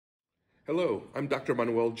Hello, I'm Dr.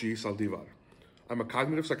 Manuel G. Saldivar. I'm a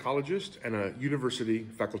cognitive psychologist and a university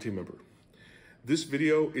faculty member. This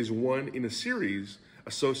video is one in a series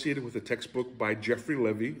associated with a textbook by Jeffrey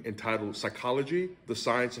Levy entitled Psychology, the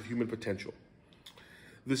Science of Human Potential.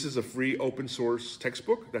 This is a free open source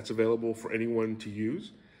textbook that's available for anyone to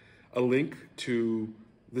use. A link to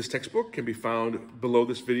this textbook can be found below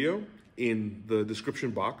this video in the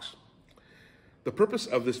description box. The purpose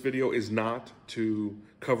of this video is not to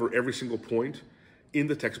cover every single point in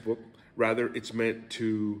the textbook. Rather, it's meant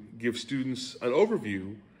to give students an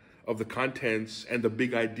overview of the contents and the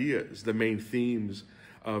big ideas, the main themes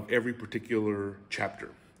of every particular chapter.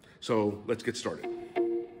 So let's get started.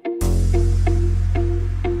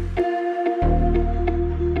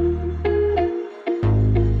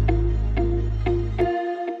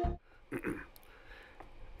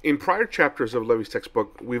 In prior chapters of Levy's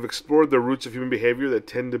textbook, we've explored the roots of human behavior that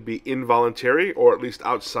tend to be involuntary, or at least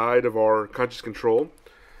outside of our conscious control,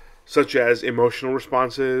 such as emotional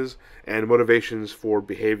responses and motivations for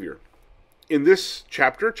behavior. In this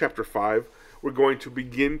chapter, chapter 5, we're going to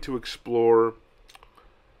begin to explore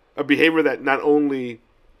a behavior that not only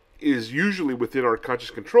is usually within our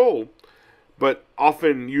conscious control, but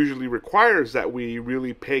often usually requires that we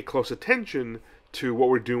really pay close attention to what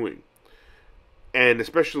we're doing. And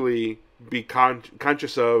especially be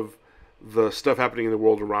conscious of the stuff happening in the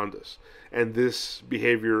world around us. And this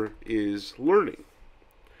behavior is learning.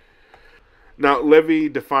 Now, Levy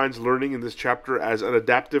defines learning in this chapter as an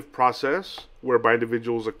adaptive process whereby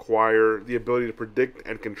individuals acquire the ability to predict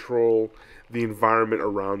and control the environment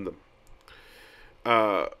around them.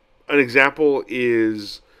 An example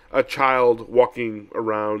is a child walking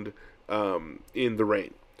around in the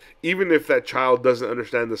rain. Even if that child doesn't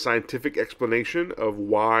understand the scientific explanation of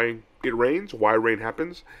why it rains, why rain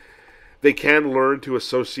happens, they can learn to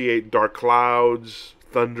associate dark clouds,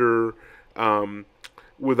 thunder,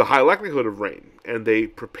 with a high likelihood of rain. And they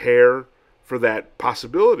prepare for that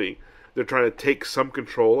possibility. They're trying to take some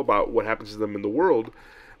control about what happens to them in the world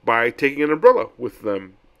by taking an umbrella with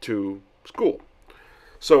them to school.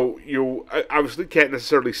 So you obviously can't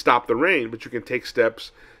necessarily stop the rain, but you can take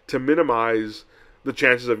steps to minimize the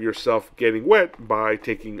chances of yourself getting wet by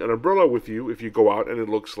taking an umbrella with you if you go out and it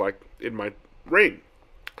looks like it might rain.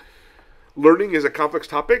 Learning is a complex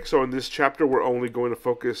topic, so in this chapter we're only going to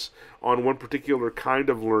focus on one particular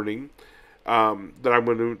kind of learning that I'm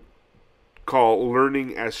going to call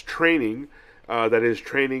learning as training. That is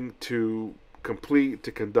training to complete,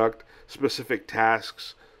 to conduct specific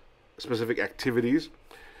tasks, specific activities.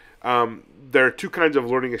 There are two kinds of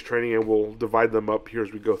learning as training, and we'll divide them up here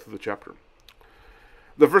as we go through the chapter.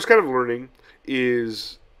 The first kind of learning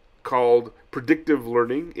is called predictive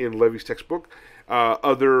learning in Levy's textbook.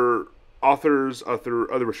 Other authors, other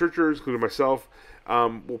researchers, including myself,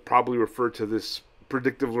 will probably refer to this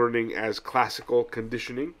predictive learning as classical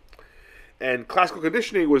conditioning. And classical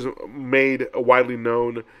conditioning was made widely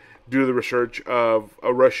known due to the research of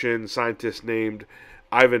a Russian scientist named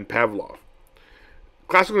Ivan Pavlov.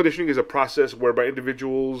 Classical conditioning is a process whereby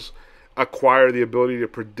individuals acquire the ability to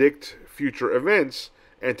predict future events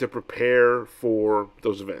and to prepare for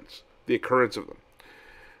those events, the occurrence of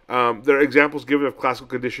them. There are examples given of classical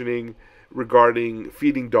conditioning regarding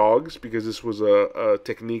feeding dogs, because this was a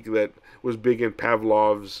technique that was big in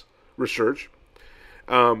Pavlov's research.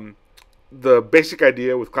 The basic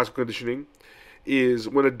idea with classical conditioning is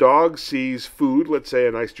when a dog sees food, let's say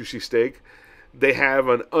a nice juicy steak, they have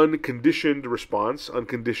an unconditioned response.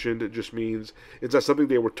 Unconditioned just means it's not something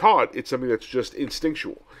they were taught, it's something that's just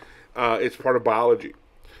instinctual. It's part of biology.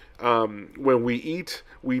 When we eat,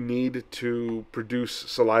 we need to produce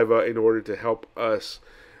saliva in order to help us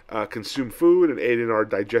consume food and aid in our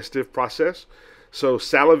digestive process. So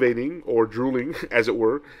salivating, or drooling, as it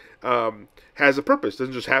were, has a purpose. It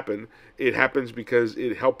doesn't just happen. It happens because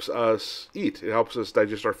it helps us eat. It helps us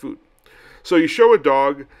digest our food. So you show a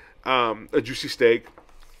dog a juicy steak.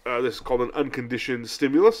 This is called an unconditioned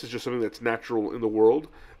stimulus. It's just something that's natural in the world.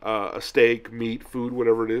 A steak, meat, food,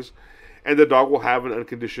 whatever it is. And the dog will have an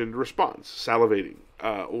unconditioned response, salivating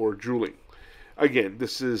or drooling. Again,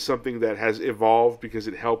 this is something that has evolved because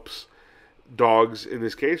it helps dogs, in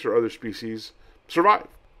this case, or other species, survive.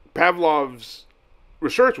 Pavlov's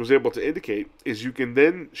research was able to indicate is you can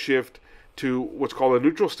then shift to what's called a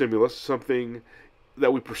neutral stimulus, something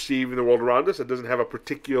that we perceive in the world around us that doesn't have a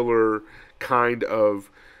particular kind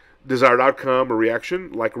of desired outcome or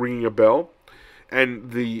reaction, like ringing a bell.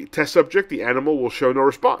 And the test subject, the animal, will show no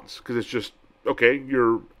response because it's just, okay,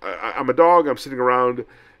 I'm a dog, I'm sitting around,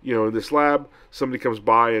 in this lab, somebody comes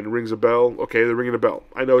by and rings a bell, okay, they're ringing a bell.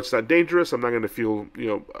 I know it's not dangerous, I'm not going to feel,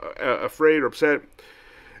 afraid or upset.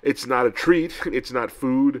 It's not a treat. It's not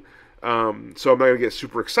food. So I'm not going to get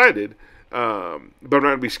super excited, but I'm not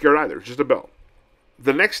going to be scared either. It's just a bell.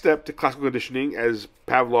 The next step to classical conditioning, as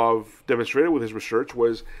Pavlov demonstrated with his research,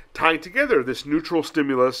 was tying together this neutral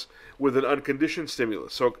stimulus with an unconditioned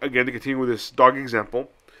stimulus. So again, to continue with this dog example,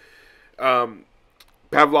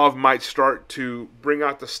 Pavlov might start to bring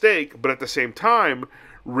out the steak, but at the same time,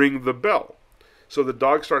 ring the bell. So the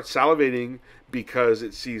dog starts salivating because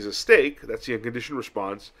it sees a steak. That's the unconditioned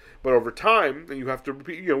response. But over time, and you have to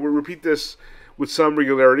repeat, we'll repeat this with some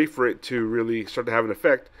regularity for it to really start to have an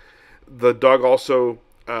effect. The dog also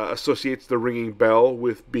associates the ringing bell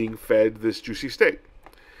with being fed this juicy steak.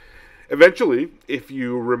 Eventually, if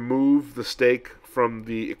you remove the steak from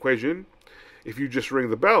the equation, if you just ring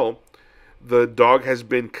the bell, the dog has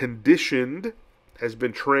been conditioned, has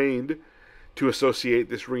been trained to associate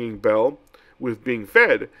this ringing bell with being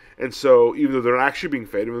fed. And so even though they're not actually being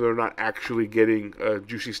fed, even though they're not actually getting a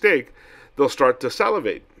juicy steak, they'll start to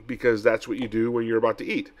salivate because that's what you do when you're about to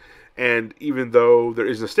eat. And even though there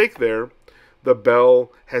isn't a steak there, the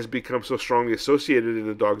bell has become so strongly associated in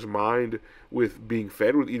the dog's mind with being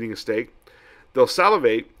fed, with eating a steak, they'll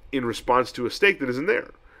salivate in response to a steak that isn't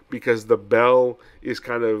there because the bell is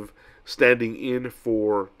kind of standing in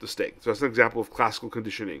for the steak. So that's an example of classical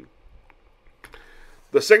conditioning.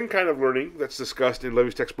 The second kind of learning that's discussed in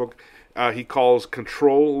Levy's textbook, he calls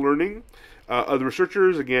control learning. Other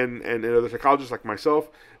researchers, again, and other psychologists like myself,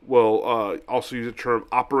 will also use the term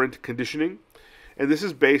operant conditioning. And this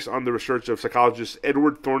is based on the research of psychologists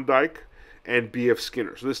Edward Thorndike and B.F.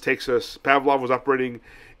 Skinner. So this takes us, Pavlov was operating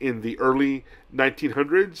in the early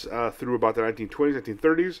 1900s through about the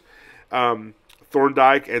 1920s, 1930s.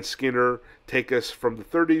 Thorndike and Skinner take us from the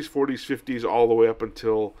 30s, 40s, 50s, all the way up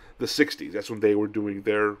until the 60s. That's when they were doing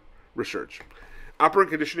their research. Operant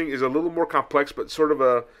conditioning is a little more complex, but sort of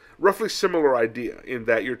a roughly similar idea in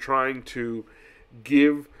that you're trying to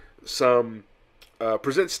give some,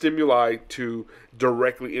 present stimuli to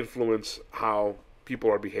directly influence how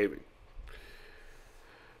people are behaving.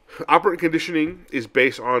 Operant conditioning is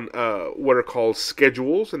based on what are called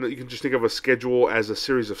schedules, and you can just think of a schedule as a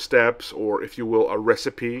series of steps, or if you will, a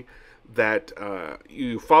recipe that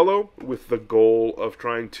you follow with the goal of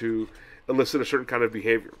trying to elicit a certain kind of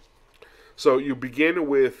behavior. So you begin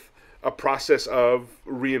with a process of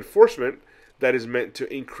reinforcement that is meant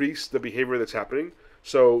to increase the behavior that's happening.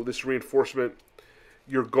 So this reinforcement,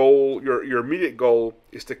 your goal, your immediate goal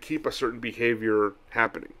is to keep a certain behavior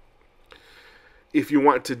happening. If you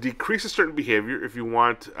want to decrease a certain behavior, if you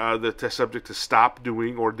want the test subject to stop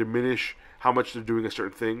doing or diminish how much they're doing a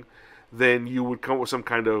certain thing, then you would come up with some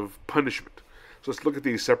kind of punishment. So let's look at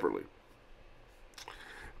these separately.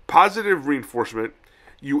 Positive reinforcement,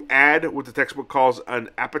 you add what the textbook calls an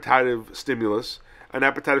appetitive stimulus. An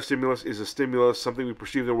appetitive stimulus is a stimulus, something we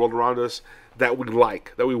perceive in the world around us that we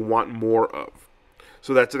like, that we want more of.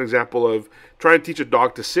 So that's an example of trying to teach a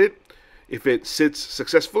dog to sit. If it sits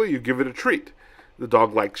successfully, you give it a treat. The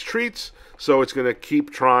dog likes treats, so it's going to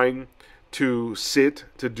keep trying to sit,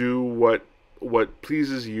 to do what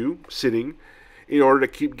pleases you, sitting, in order to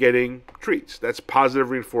keep getting treats. That's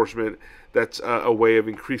positive reinforcement. That's a way of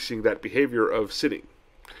increasing that behavior of sitting.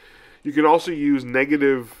 You can also use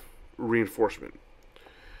negative reinforcement.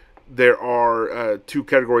 There are two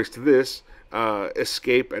categories to this,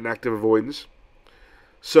 escape and active avoidance.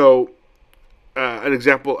 So an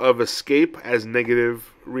example of escape as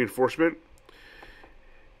negative reinforcement,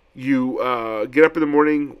 you get up in the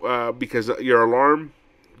morning because your alarm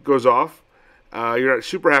goes off. You're not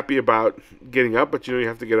super happy about getting up, but you know you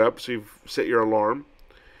have to get up, so you've set your alarm.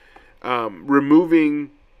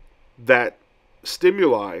 Removing that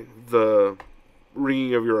stimuli, the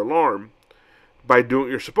ringing of your alarm, by doing what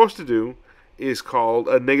you're supposed to do, is called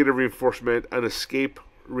a negative reinforcement, an escape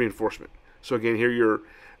reinforcement. So again, here you're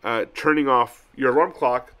turning off your alarm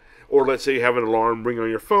clock, or let's say you have an alarm ring on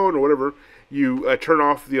your phone or whatever. You turn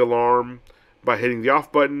off the alarm by hitting the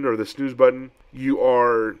off button or the snooze button. You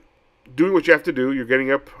are doing what you have to do. You're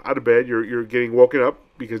getting up out of bed. You're getting woken up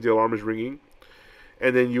because the alarm is ringing.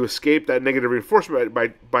 And then you escape that negative reinforcement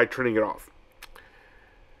by turning it off.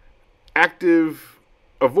 Active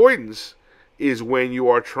avoidance is when you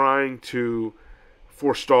are trying to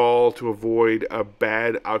forestall, to avoid a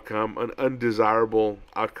bad outcome, an undesirable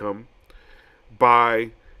outcome,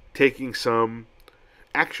 by taking some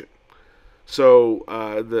action. So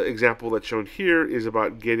the example that's shown here is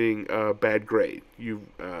about getting a bad grade. You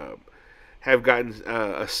have gotten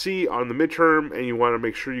a C on the midterm, and you want to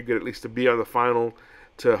make sure you get at least a B on the final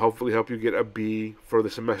to hopefully help you get a B for the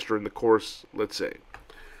semester in the course, let's say.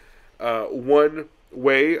 One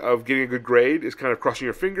way of getting a good grade is kind of crossing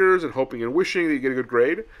your fingers and hoping and wishing that you get a good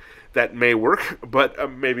grade. That may work, but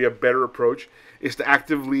maybe a better approach is to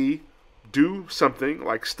actively do something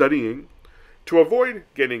like studying to avoid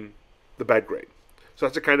getting the bad grade. So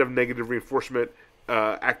that's a kind of negative reinforcement,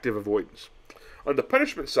 active avoidance. On the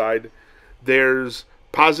punishment side, there's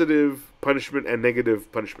positive punishment and negative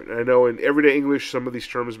punishment. And I know in everyday English, some of these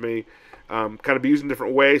terms may kind of be used in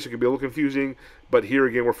different ways, so it can be a little confusing. But here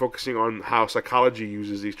again, we're focusing on how psychology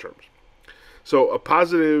uses these terms. So a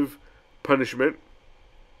positive punishment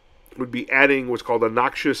would be adding what's called a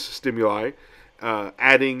noxious stimuli,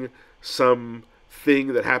 adding some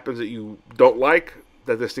thing that happens that you don't like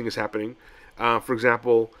that this thing is happening. For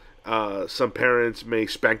example, some parents may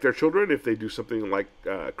spank their children if they do something like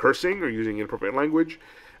cursing or using inappropriate language.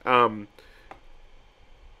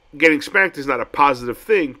 Getting spanked is not a positive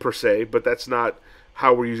thing per se, but that's not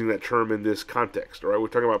how we're using that term in this context. All right, we're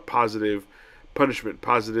talking about positive punishment,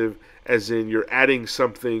 positive as in you're adding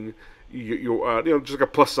something. Just like a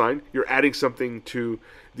plus sign, you're adding something to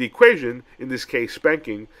the equation, in this case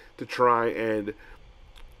spanking, to try and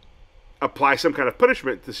apply some kind of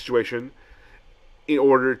punishment to the situation in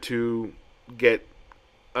order to get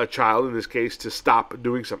a child, in this case, to stop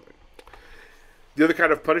doing something. The other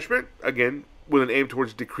kind of punishment, again, with an aim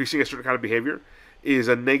towards decreasing a certain kind of behavior, is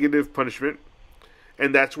a negative punishment,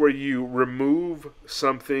 and that's where you remove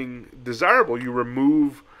something desirable. You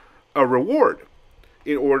remove a reward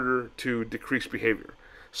in order to decrease behavior.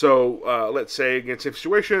 So let's say, again, same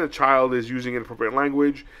situation, a child is using inappropriate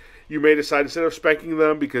language. You may decide, instead of spanking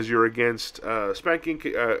them because you're against spanking,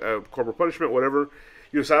 corporal punishment, whatever,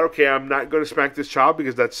 you decide, okay, I'm not going to spank this child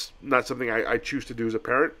because that's not something I choose to do as a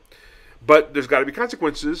parent. But there's got to be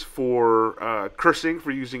consequences for cursing, for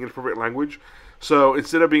using inappropriate language. So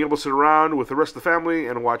instead of being able to sit around with the rest of the family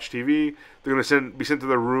and watch TV, they're going to be sent to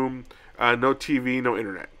their room, no TV, no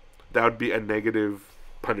internet. That would be a negative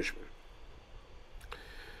punishment.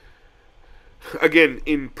 Again,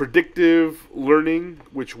 in predictive learning,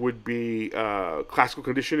 which would be classical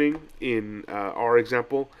conditioning in our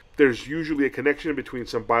example, there's usually a connection between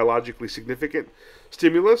some biologically significant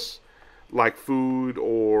stimulus, like food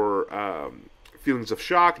or feelings of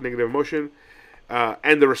shock, negative emotion,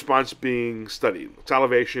 and the response being studied,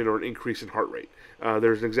 salivation or an increase in heart rate.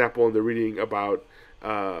 There's an example in the reading about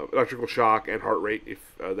electrical shock and heart rate. If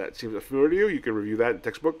that seems familiar to you, you can review that in the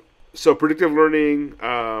textbook. So predictive learning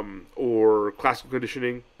or classical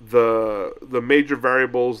conditioning, the major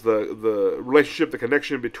variables, the relationship, the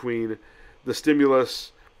connection between the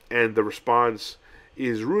stimulus and the response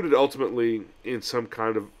is rooted ultimately in some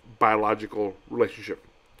kind of biological relationship.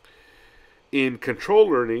 In control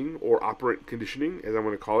learning, or operant conditioning, as I'm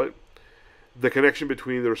going to call it, the connection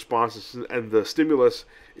between the response and the stimulus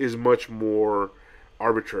is much more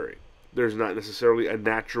arbitrary. There's not necessarily a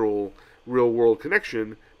natural, real-world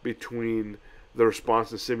connection between the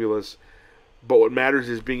response and stimulus, but what matters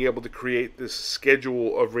is being able to create this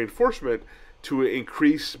schedule of reinforcement to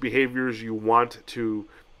increase behaviors you want to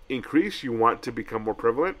increase, you want to become more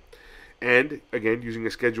prevalent, and again, using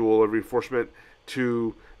a schedule of reinforcement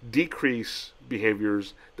to decrease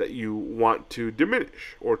behaviors that you want to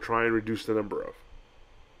diminish or try and reduce the number of.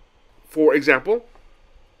 For example,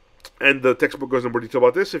 and the textbook goes into more detail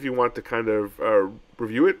about this if you want to kind of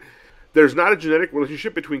review it, there's not a genetic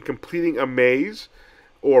relationship between completing a maze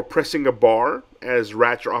or pressing a bar, as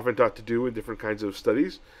rats are often taught to do in different kinds of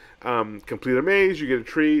studies. Complete a maze, you get a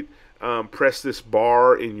treat. Press this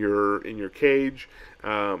bar in your cage,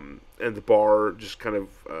 and the bar just kind of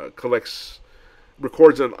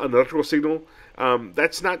records an electrical signal.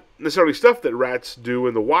 That's not necessarily stuff that rats do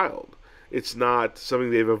in the wild. It's not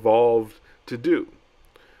something they've evolved to do.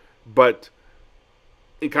 But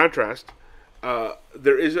in contrast,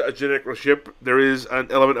 there is a genetic relationship. There is an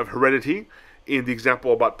element of heredity in the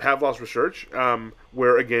example about Pavlov's research,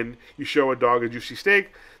 where, again, you show a dog a juicy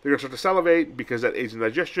steak, they're going to start to salivate because that aids in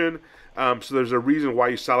digestion. So there's a reason why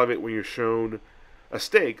you salivate when you're shown a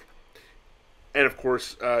steak. And, of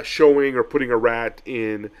course, showing or putting a rat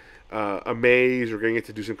in a maze or getting it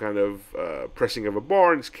to do some kind of pressing of a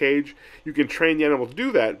bar in its cage, you can train the animal to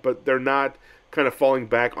do that, but they're not kind of falling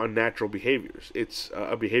back on natural behaviors. It's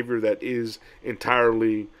a behavior that is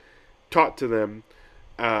entirely taught to them,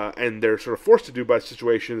 and they're sort of forced to do by the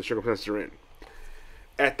situation, the circumstances they're in.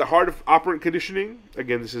 At the heart of operant conditioning,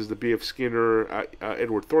 again, this is the B.F. Skinner,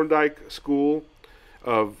 Edward Thorndike school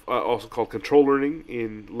of also called control learning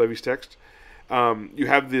in Levy's text. You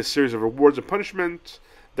have this series of rewards and punishments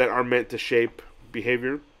that are meant to shape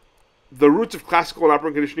behavior. The roots of classical and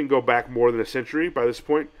operant conditioning go back more than a century by this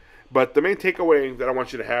point, but the main takeaway that I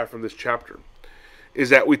want you to have from this chapter is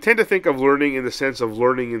that we tend to think of learning in the sense of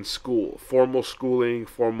learning in school, formal schooling,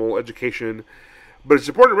 formal education. But it's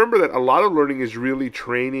important to remember that a lot of learning is really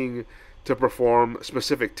training to perform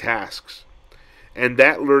specific tasks. And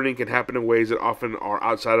that learning can happen in ways that often are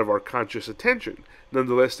outside of our conscious attention.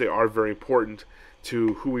 Nonetheless, they are very important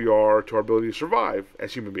to who we are, to our ability to survive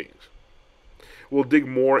as human beings. We'll dig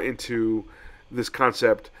more into this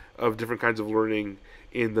concept of different kinds of learning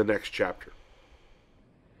in the next chapter.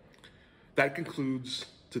 That concludes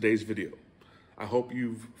today's video. I hope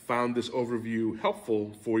you've found this overview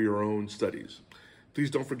helpful for your own studies. Please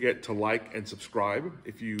don't forget to like and subscribe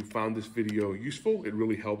if you found this video useful. It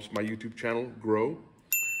really helps my YouTube channel grow.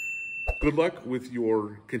 Good luck with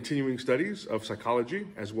your continuing studies of psychology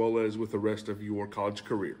as well as with the rest of your college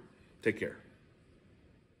career. Take care.